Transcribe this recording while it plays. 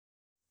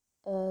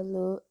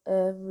Hello,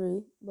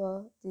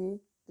 everybody.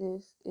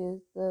 This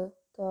is the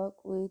Talk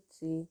with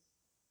T.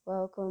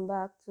 Welcome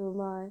back to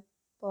my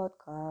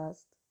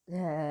podcast.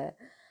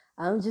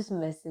 I'm just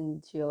messing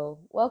with you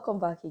all. Welcome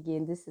back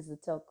again. This is the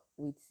Talk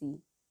with T.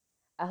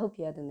 I hope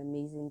you had an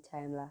amazing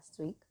time last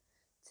week.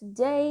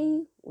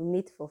 Today, we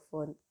meet for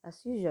fun.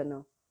 As usual,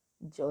 now,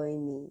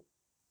 join me.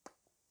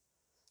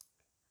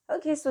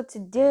 Okay, so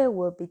today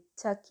we'll be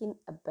talking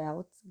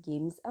about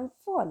games and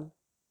fun.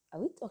 Are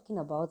we talking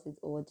about it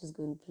or we're just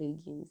going to play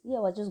games? Yeah,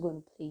 we're just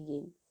going to play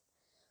games.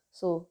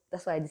 So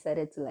that's why I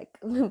decided to like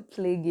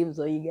play games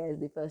on you guys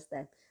the first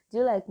time. Do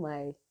you like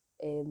my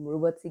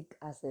robotic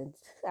accent?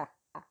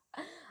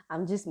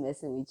 I'm just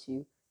messing with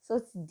you. So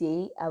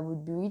today I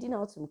would be reading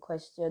out some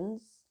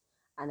questions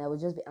and I will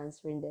just be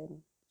answering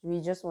them.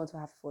 We just want to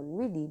have fun,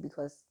 really,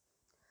 because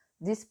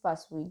these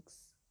past weeks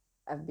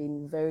I've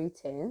been very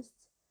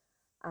tensed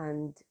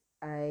and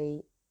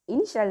I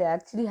initially I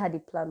actually had a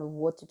plan of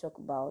what to talk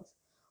about,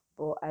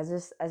 but I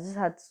just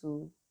had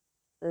to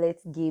let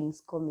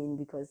games come in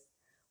because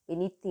we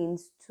need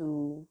things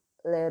to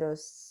let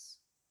us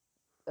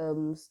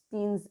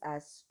things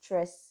as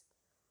stress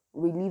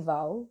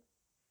reliever.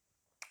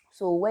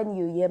 So when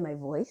you hear my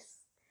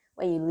voice,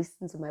 when you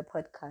listen to my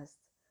podcast,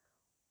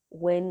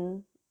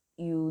 when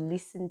you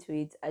listen to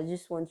it, I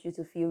just want you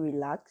to feel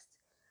relaxed.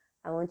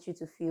 I want you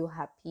to feel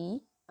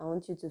happy. I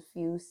want you to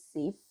feel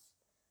safe.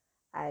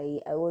 I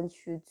want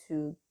you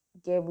to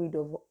get rid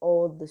of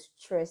all the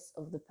stress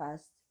of the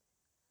past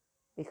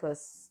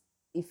because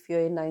if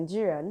you're a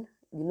Nigerian,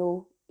 you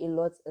know a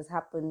lot has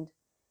happened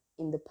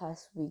in the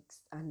past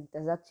weeks and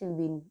there's actually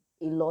been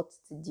a lot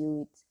to deal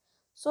with.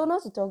 So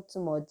not to talk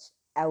too much,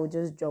 I will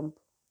just jump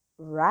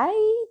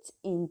right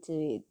into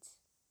it.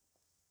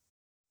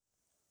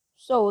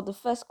 So the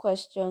first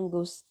question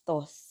goes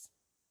thus.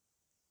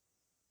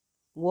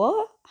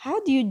 What?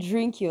 How do you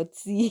drink your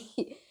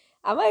tea?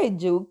 Am I a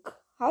joke?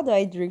 How do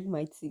I drink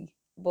my tea?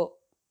 But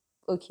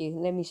okay,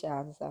 let me share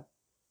answer.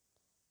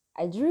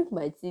 I drink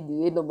my tea the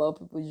way normal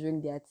people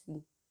drink their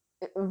tea.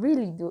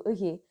 Really do.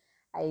 Okay.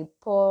 I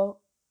pour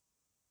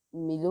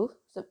Milo.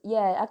 So yeah,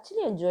 I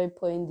actually enjoy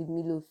pouring the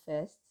Milo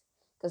first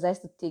because I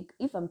used to take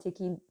if I'm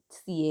taking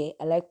tea,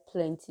 I like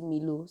plenty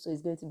Milo, so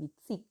it's going to be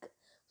thick.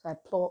 So I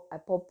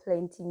pour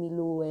plenty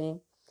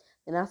Milo,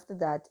 and after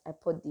that I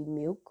pour the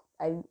milk.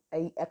 I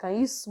can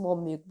use small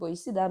milk, but you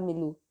see that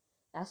Milo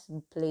has to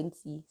be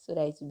plenty so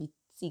that it will be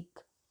thick.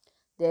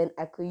 Then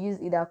I could use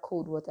either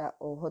cold water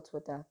or hot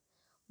water.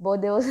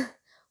 But there was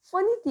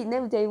funny thing.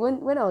 Let me tell you,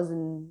 when I was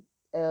in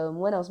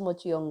when I was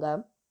much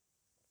younger,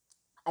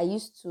 I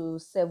used to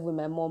serve with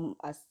my mom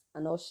as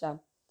an usher.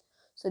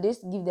 So they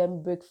used to give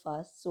them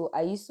breakfast. So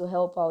I used to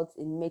help out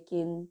in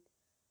making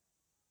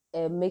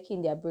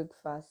their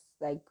breakfast,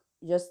 like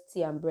just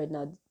tea and bread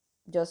now,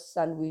 just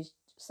sandwich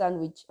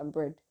and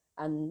bread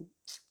and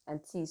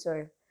tea,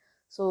 sorry.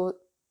 So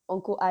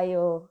Uncle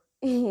Ayo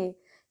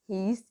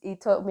he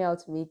taught me how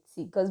to make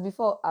tea because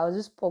before I was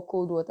just pour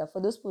cold water.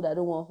 For those people that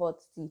don't want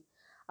hot tea,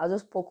 I'll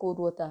just pour cold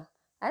water.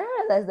 I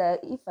realized that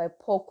if I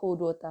pour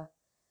cold water,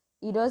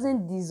 it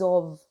doesn't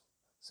dissolve.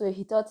 So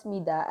he taught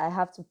me that I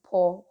have to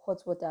pour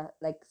hot water,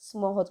 like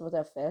small hot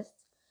water first,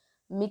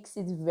 mix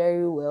it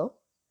very well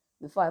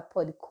before I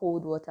pour the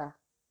cold water.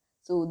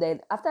 So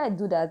then after I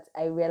do that,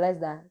 I realize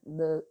that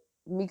the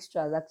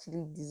mixture has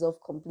actually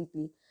dissolved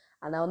completely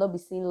and I'll not be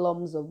seeing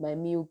lumps of my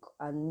milk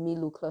and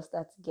Milo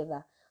clustered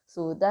together.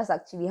 So that's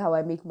actually how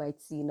I make my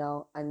tea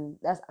now, and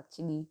that's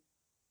actually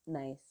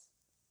nice.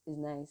 It's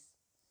nice.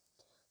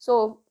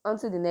 So on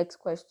to the next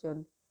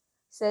question.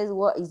 Says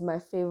what is my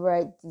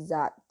favorite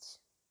dessert?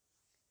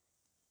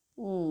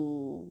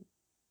 Hmm.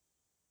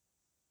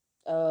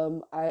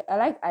 I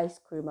like ice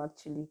cream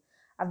actually.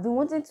 I've been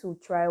wanting to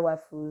try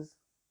waffles,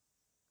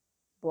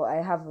 but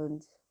I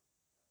haven't.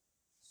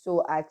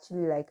 So I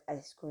actually like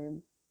ice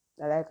cream.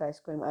 I like ice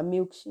cream and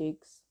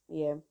milkshakes.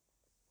 Yeah.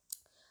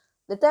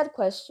 The third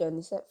question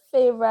is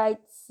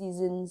favorite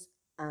seasons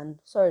and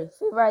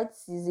favorite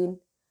season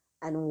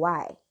and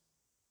why.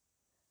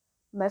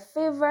 My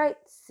favorite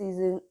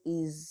season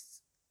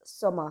is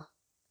summer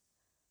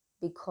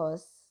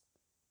because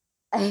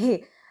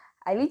I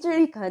I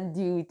literally can't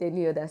deal with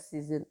any other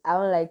season.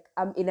 I'm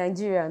a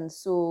Nigerian,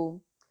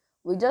 so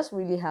we just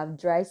really have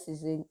dry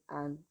season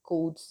and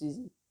cold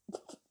season.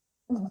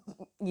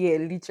 Yeah,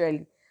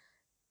 literally.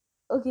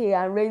 Okay,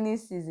 and rainy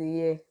season,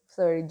 yeah.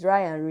 Sorry, dry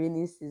and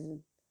rainy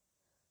season.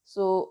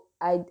 So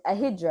I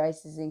hate dry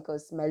season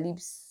because my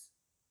lips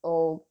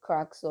all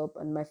cracks up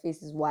and my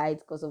face is white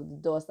because of the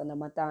dust and the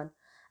matan.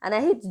 And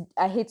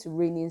I hate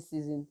rainy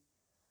season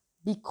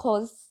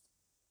because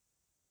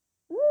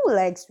who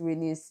likes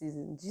rainy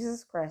season?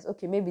 Jesus Christ.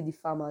 Okay, maybe the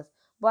farmers.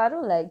 But I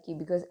don't like it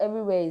because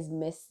everywhere is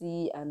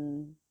messy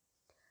and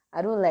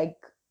I don't like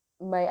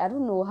I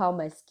don't know how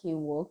my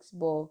skin works,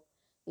 but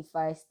if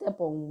I step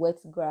on wet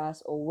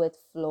grass or wet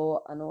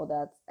floor and all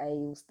that, I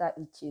will start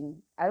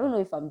itching. I don't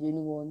know if I'm the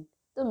only one.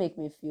 Don't make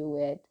me feel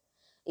weird.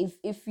 If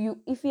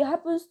it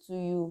happens to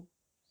you,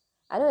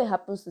 I know it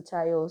happens to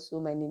Tayo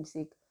also, my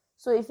namesake.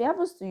 So if it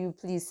happens to you,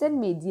 please send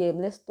me a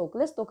DM. Let's talk.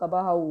 Let's talk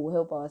about how we'll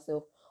help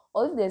ourselves.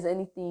 Or if there's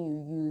anything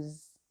you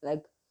use,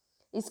 like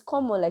it's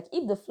common, like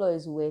if the floor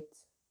is wet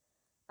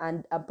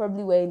and I'm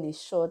probably wearing a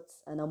short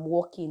and I'm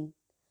walking,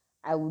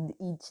 I would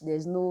itch.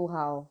 There's no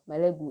how. My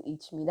leg will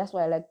itch me. That's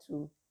why I like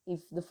to,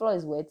 if the floor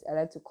is wet, I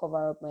like to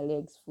cover up my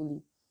legs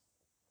fully.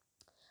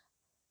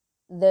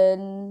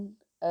 Then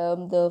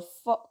the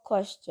fourth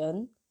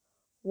question,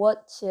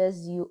 what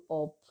cheers you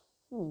up?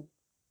 Hmm.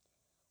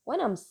 When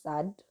I'm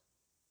sad,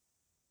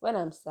 when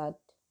I'm sad,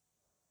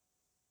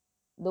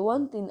 the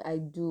one thing I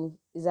do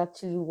is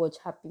actually watch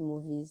happy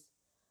movies.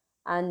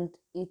 And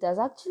it has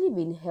actually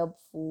been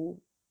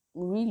helpful,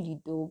 really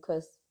though,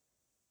 because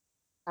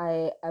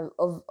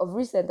of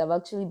recent I've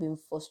actually been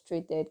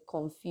frustrated,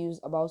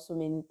 confused about so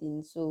many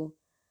things. So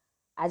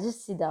I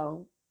just sit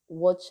down,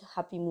 watch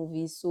happy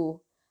movies.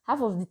 So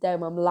half of the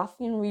time I'm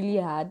laughing really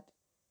hard.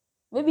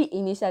 Maybe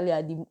initially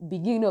at the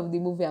beginning of the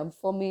movie I'm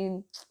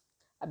forming,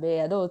 I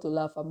don't want to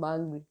laugh, I'm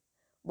angry.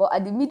 But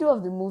at the middle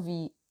of the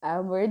movie,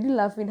 I'm already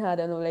laughing hard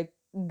and I'm like,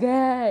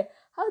 guy,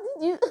 how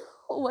did you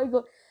oh my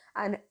god.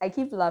 And I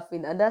keep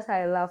laughing and that's how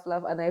I laugh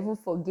and I even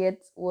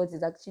forget what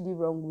is actually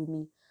wrong with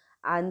me.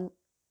 And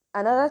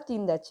another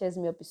thing that cheers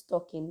me up is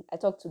talking. I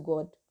talk to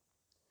God.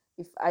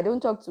 If I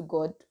don't talk to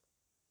God,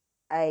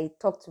 I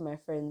talk to my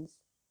friends.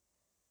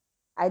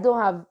 I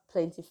don't have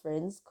plenty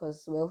friends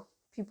because, well,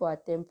 people are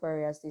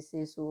temporary, as they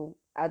say. So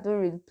I don't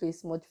really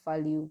place much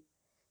value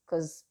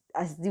because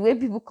as the way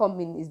people come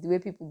in is the way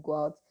people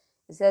go out.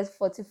 It says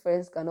 40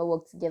 friends cannot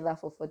work together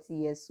for 40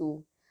 years.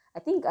 So I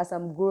think as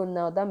I'm grown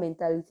now, that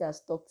mentality has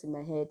stuck to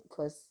my head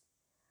because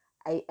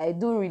I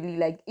don't really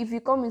like, if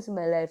you come into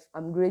my life,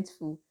 I'm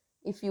grateful.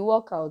 If you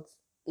walk out,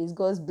 it's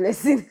God's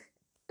blessing.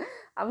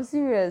 I'm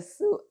serious.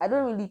 So I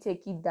don't really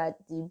take it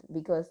that deep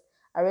because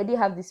I already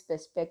have this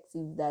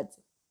perspective that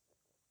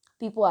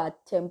people are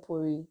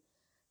temporary,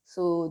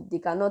 so they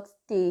cannot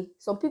stay.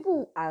 Some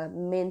people are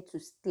meant to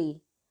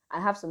stay.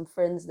 I have some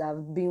friends that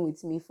have been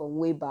with me from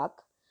way back,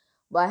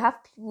 but I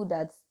have people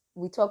that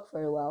we talk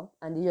for a while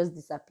and they just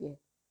disappear.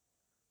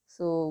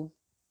 So,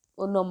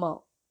 oh,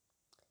 normal.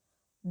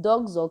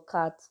 Dogs or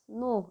cats?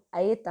 No,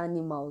 I hate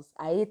animals.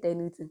 I hate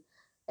anything.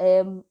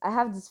 I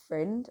have this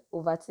friend,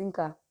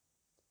 overthinker.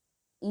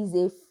 He's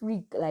a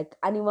freak, like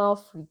animal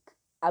freak.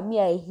 I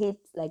mean, I hate.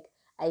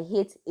 I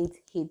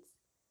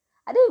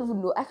don't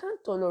even know. I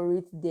can't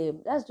tolerate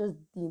them. That's just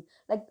the thing.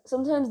 Like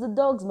sometimes the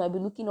dogs might be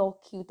looking all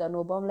cute and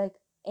all, but I'm like,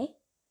 eh?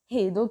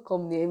 Hey, don't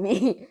come near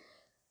me.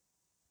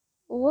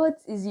 What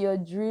is your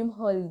dream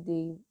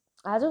holiday?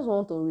 I just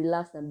want to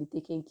relax and be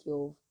taken care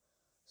of.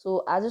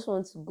 So I just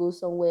want to go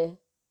somewhere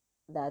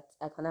that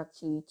I can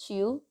actually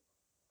chill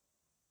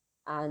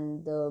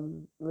and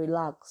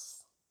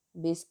relax.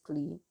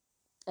 Basically,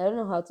 I don't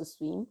know how to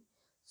swim,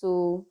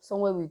 so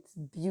somewhere with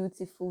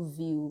beautiful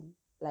view,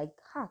 like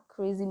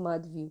crazy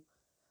mad view.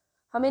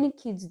 How many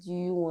kids do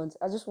you want?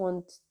 I just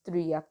want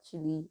three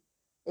actually.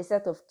 A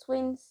set of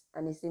twins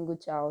and a single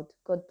child.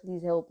 God,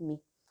 please help me.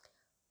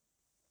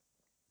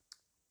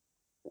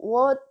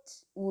 What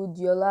would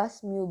your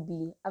last meal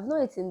be? I've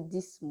not eaten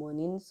this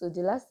morning, so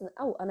the last thing,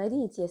 oh, and I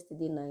didn't eat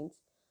yesterday night.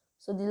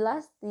 So the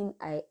last thing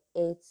I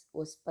ate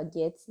was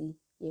spaghetti.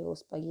 Yeah, it was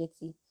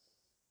spaghetti.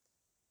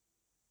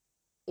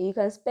 You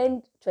can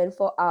spend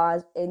 24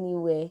 hours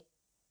anywhere,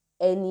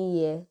 any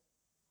year.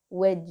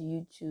 Where do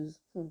you choose?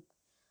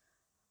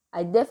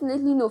 I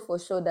definitely know for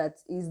sure that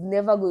it's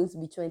never going to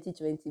be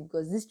 2020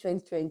 because this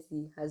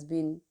 2020 has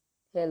been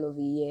hell of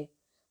a year.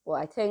 But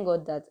I thank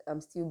God that I'm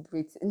still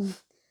breathing.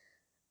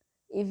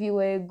 If you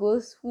were a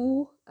ghost,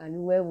 who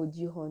and where would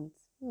you hunt?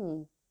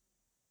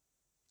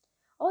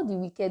 All the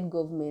wicked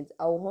government,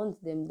 I'll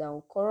hunt them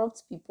down.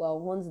 Corrupt people,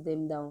 I'll hunt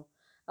them down.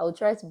 I'll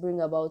try to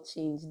bring about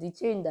change. The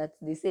change that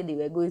they said they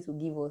were going to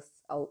give us,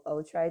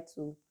 I'll try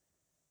to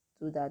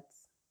do that.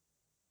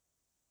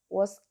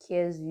 What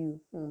scares you?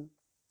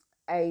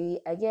 I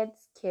get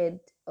scared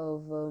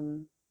of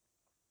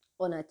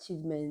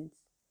unachievement.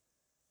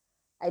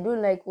 I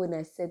don't like when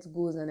I set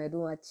goals and I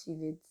don't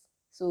achieve it.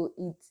 So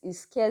it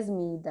scares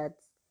me that,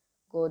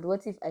 God,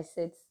 what if I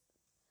set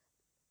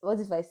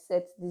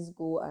this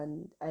goal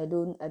and I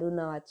don't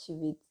now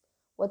achieve it?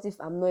 What if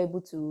I'm not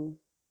able to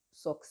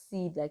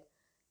succeed? Like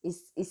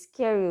it's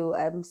scary. Oh.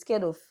 I'm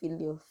scared of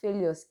failure.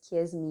 Failure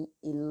scares me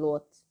a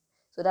lot.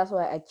 So that's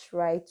why I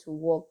try to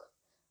work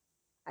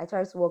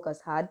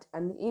as hard,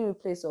 and in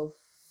place of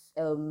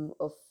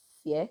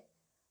fear,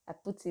 I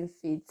put in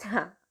faith.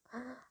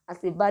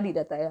 As a body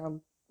that I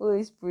am,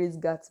 Holy Spirit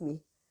got me.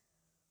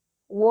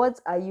 What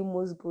are you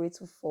most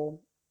grateful for?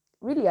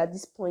 Really, at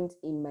this point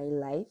in my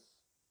life,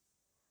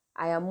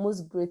 I am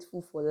most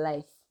grateful for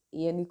life.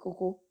 Iyeni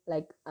koko,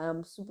 like I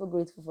am super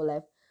grateful for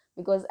life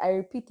because I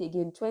repeat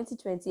again,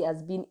 2020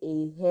 has been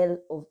a hell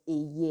of a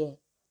year.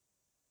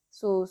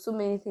 So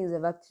many things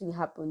have actually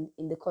happened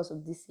in the course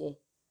of this year.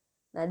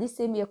 Now, this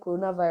same year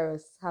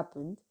coronavirus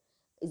happened,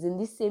 is in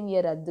this same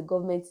year that the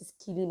government is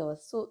killing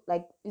us. So,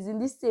 like, is in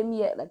this same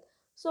year, like,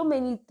 so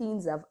many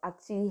things have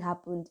actually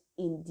happened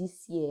in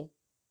this year.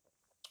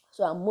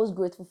 So, I'm most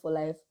grateful for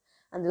life.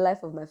 and the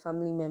life of my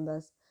family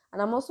members.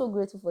 And I'm also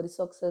grateful for the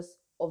success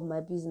of my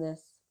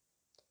business.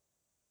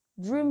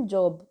 Dream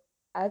job,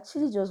 I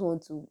actually just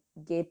want to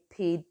get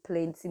paid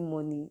plenty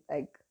money.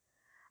 Like,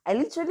 I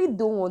literally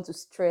don't want to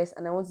stress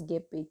and I want to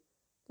get paid.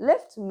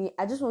 Left to me,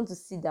 I just want to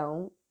sit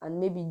down and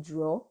maybe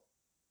draw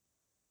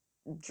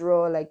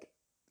like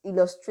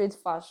illustrate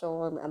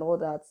fashion and all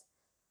that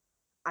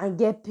and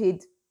get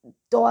paid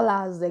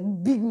dollars,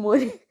 like big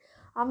money.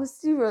 I'm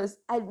serious.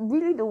 I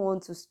really don't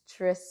want to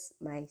stress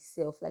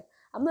myself. Like,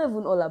 I'm not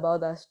even all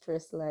about that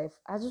stress life.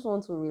 I just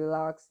want to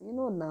relax,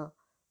 now.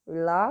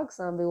 Relax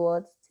and be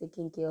what?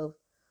 Taken care of.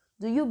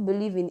 Do you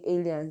believe in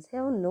aliens?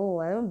 Hell no,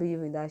 I don't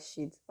believe in that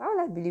shit. Why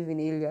would I believe in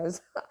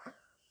aliens?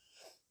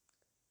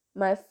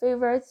 My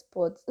favorite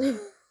sport.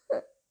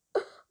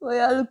 Well,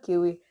 yeah, look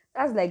away.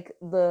 That's like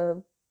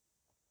the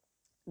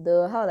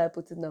how do I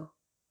put it now?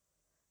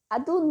 I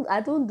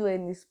don't do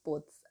any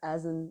sports,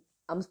 as in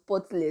I'm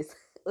sportless.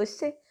 Oh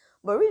shit.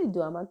 But really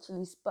do I'm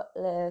actually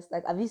spotless.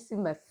 Like, have you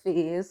seen my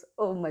face?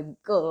 Oh my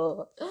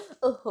god.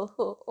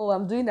 Oh,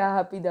 I'm doing that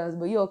happy dance,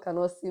 but you all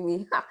cannot see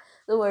me.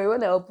 Don't worry,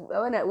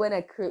 when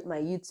I create my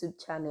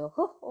YouTube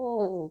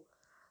channel,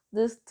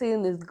 this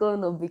thing is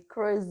gonna be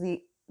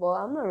crazy. But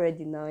I'm not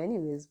ready now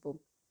anyways, but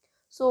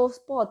so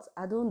sports,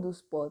 I don't do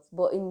sports.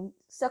 But in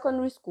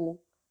secondary school,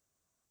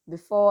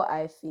 before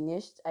I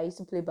finished, I used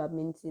to play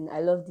badminton. I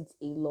loved it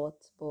a lot,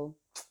 but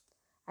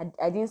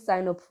I didn't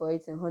sign up for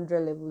it in 100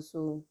 level,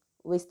 so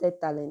wasted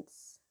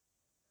talents.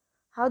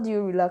 How do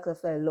you relax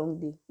after a long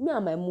day? Me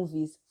and my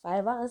movies,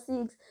 5 and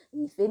 6.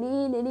 If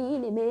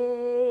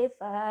any,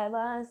 5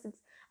 and 6.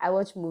 I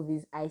watch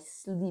movies. I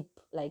sleep.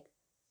 Like,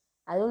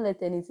 I don't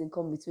let anything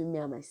come between me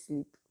and my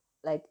sleep.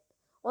 Like,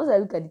 once I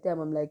look at the time,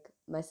 I'm like,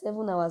 my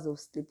 7 hours of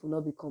sleep will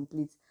not be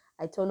complete.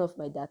 I turn off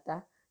my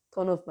data,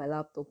 turn off my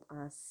laptop,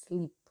 and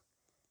sleep.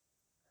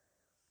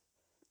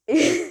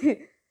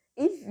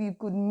 If you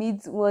could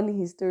meet one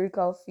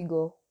historical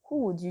figure,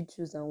 who would you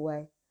choose and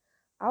why?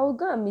 I would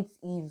go and meet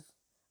Eve.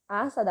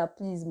 I answer that,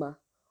 please, ma.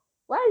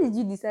 Why did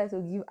you decide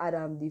to give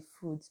Adam the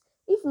fruit?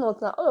 If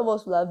not, now all of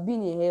us would have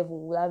been in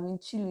heaven, would have been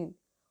chilling.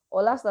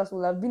 Or last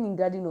would have been in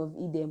Garden of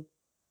Eden.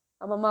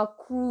 And Mama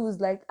Cruz,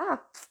 like,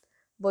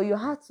 but you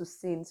had to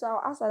sin. So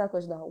I'll answer that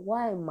question that,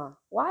 why, ma?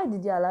 Why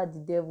did you allow the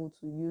devil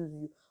to use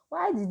you?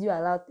 Why did you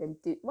allow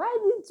temptation? Why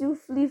didn't you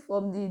flee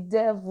from the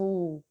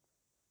devil?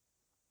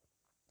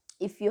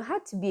 If you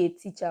had to be a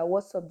teacher,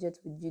 what subject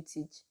would you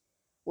teach?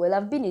 Well,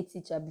 I've been a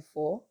teacher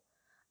before,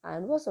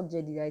 and what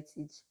subject did I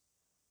teach?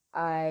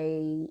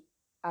 I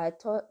I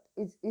taught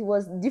it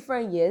was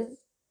different years,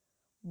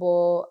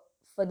 but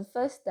for the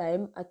first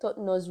time I taught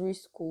nursery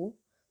school.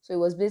 So it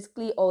was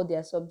basically all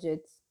their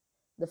subjects,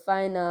 the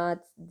fine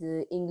arts,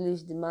 the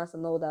English, the maths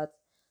and all that.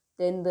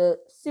 Then the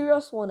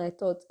serious one I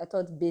taught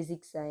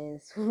basic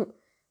science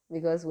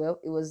because, well,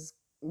 it was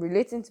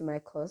relating to my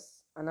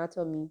course,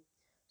 anatomy.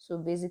 So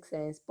basic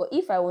science. But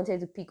if I wanted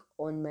to pick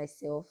on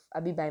myself,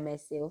 I'd be by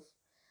myself,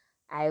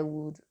 I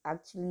would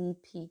actually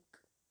pick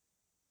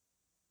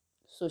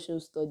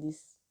social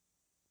studies.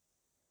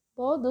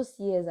 But all those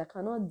years I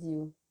cannot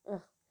deal.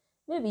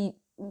 Maybe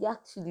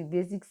actually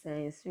basic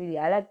science, really.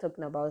 I like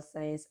talking about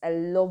science. I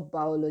love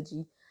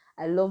biology.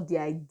 I love the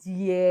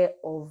idea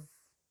of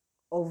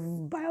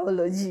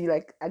biology.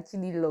 Like,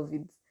 actually love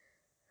it.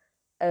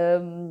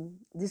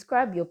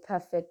 Describe your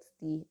perfect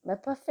day. My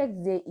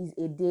perfect day is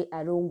a day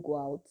I don't go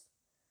out.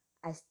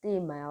 I stay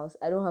in my house.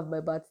 I don't have my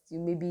bath till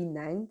maybe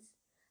night.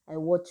 I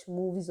watch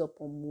movies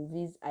upon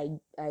movies. I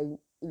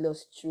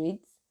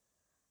illustrate.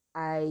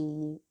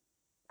 I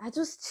I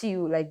just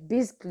chill. Like,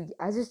 basically,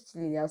 I just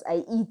chill in the house.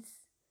 I eat.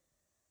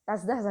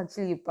 That's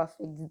actually a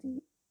perfect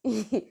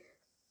day.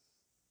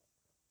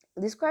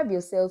 Describe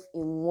yourself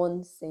in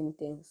one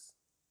sentence.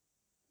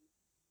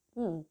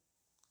 Hmm.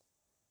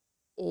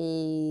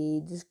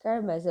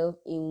 Describe myself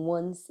in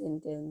one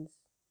sentence.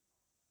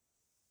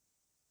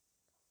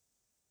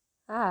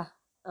 Ah,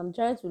 I'm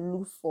trying to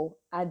look for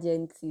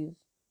adjective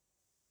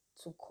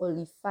to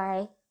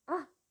qualify.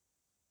 Ah,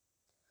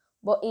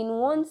 but in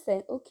one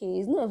sentence, okay,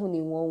 it's not even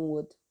in one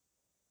word.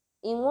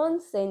 In one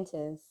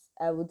sentence,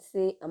 I would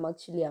say I'm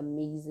actually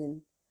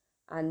amazing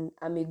and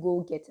I'm a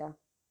go getter.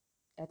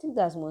 I think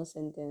that's one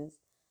sentence.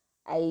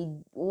 I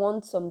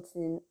want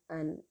something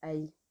and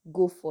I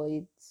go for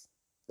it.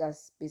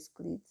 That's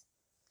basically it.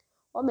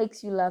 What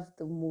makes you laugh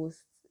the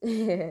most?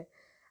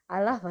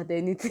 I laugh at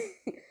anything.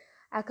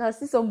 I can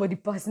see somebody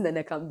passing and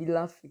I can be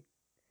laughing.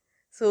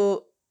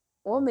 So,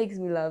 what makes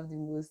me laugh the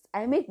most?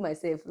 I make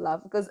myself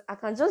laugh because I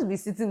can just be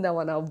sitting down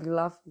and I'll be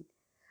laughing.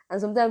 And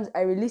sometimes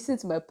I listen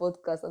to my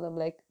podcast and I'm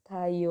like,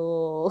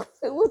 Tayo,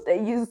 what are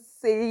you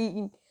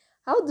saying?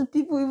 How do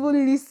people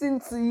even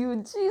listen to you?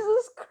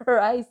 Jesus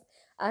Christ.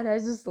 And I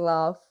just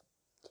laugh.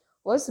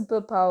 What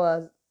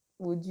superpowers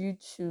would you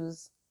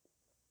choose?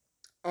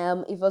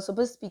 If I was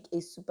supposed to pick a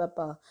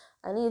superpower,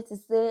 I need to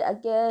say I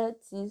get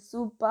the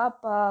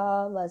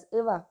superpowers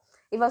ever.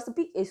 If I was to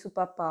pick a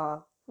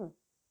superpower,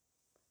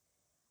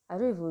 I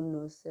don't even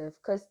know, self.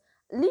 Because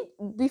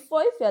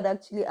before, if you had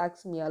actually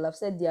asked me, I'll have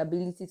said the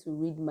ability to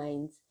read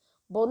minds.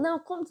 But now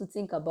come to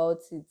think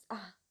about it,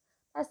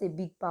 that's a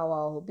big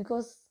power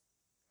because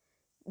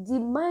the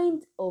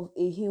mind of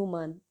a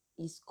human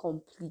is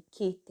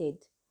complicated.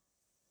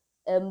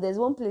 There's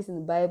one place in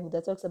the Bible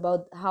that talks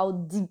about how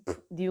deep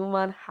the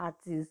human heart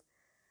is.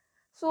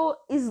 So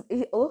is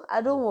oh,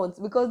 I don't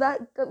want, because that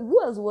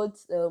who has what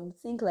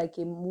think like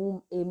a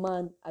man,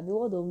 I mean,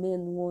 what do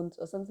men want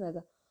or something like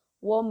that.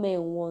 What men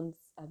want,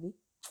 I mean.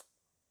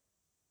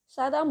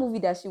 So that movie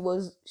that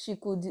she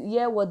could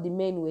hear what the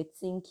men were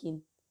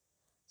thinking.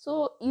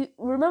 So you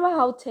remember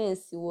how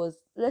tense it was,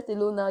 let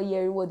alone now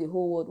hearing what the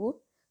whole world.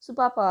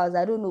 Superpowers,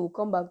 I don't know, we'll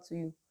come back to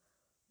you.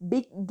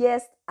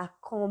 Biggest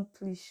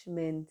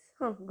accomplishment.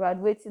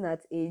 Graduating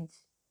at age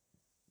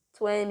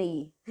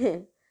 20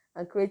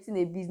 and creating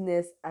a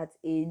business at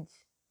age,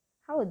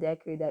 how would I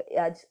create that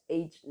at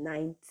age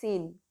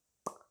 19?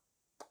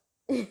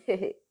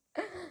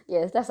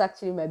 Yes, that's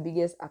actually my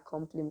biggest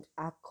accomplishment.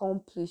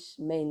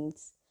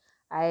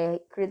 I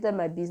created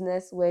my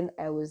business when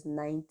I was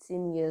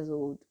 19 years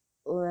old.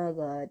 Oh my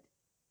god,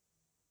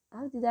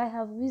 how did I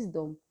have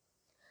wisdom?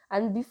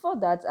 And before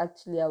that,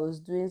 actually, I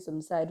was doing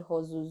some side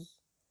hustles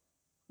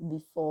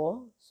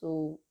before.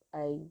 So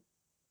I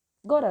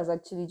God has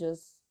actually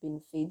just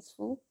been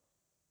faithful.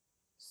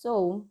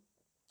 So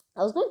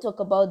I was going to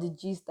talk about the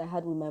gist I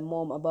had with my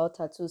mom about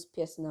tattoos,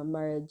 piercing, and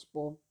marriage,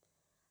 but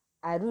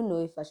I don't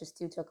know if I should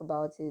still talk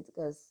about it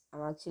because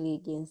I'm actually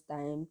against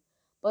time.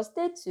 But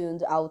stay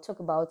tuned, I'll talk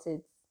about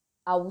it.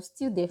 I will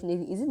still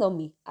definitely, is it not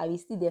me? I will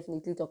still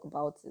definitely talk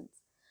about it.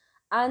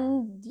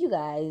 And you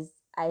guys,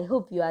 I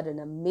hope you had an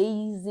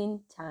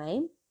amazing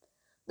time.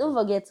 Don't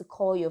forget to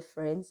call your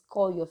friends,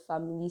 call your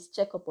families,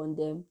 check up on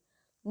them,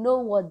 know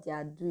what they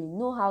are doing,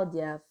 know how they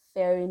are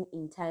faring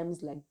in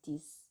times like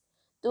this.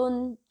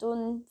 Don't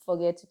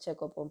forget to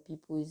check up on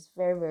people. It's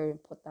very, very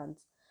important.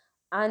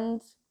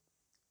 And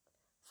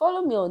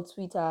follow me on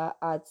Twitter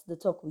at the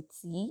Talk with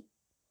T.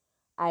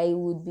 I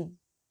would be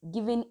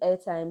giving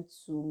airtime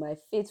to my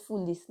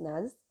faithful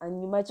listeners,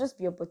 and you might just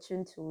be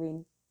opportune to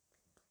win.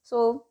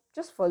 So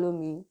just follow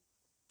me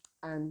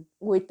and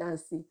wait and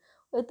see.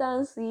 Wait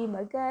and see,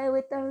 my guy.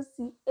 Wait and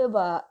see.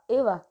 Eva,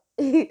 Eva.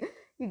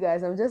 You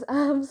guys,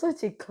 I'm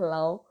such a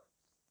clown.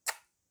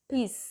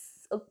 Peace.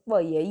 Oh, boy,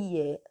 yeah,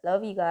 yeah.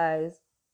 Love you guys.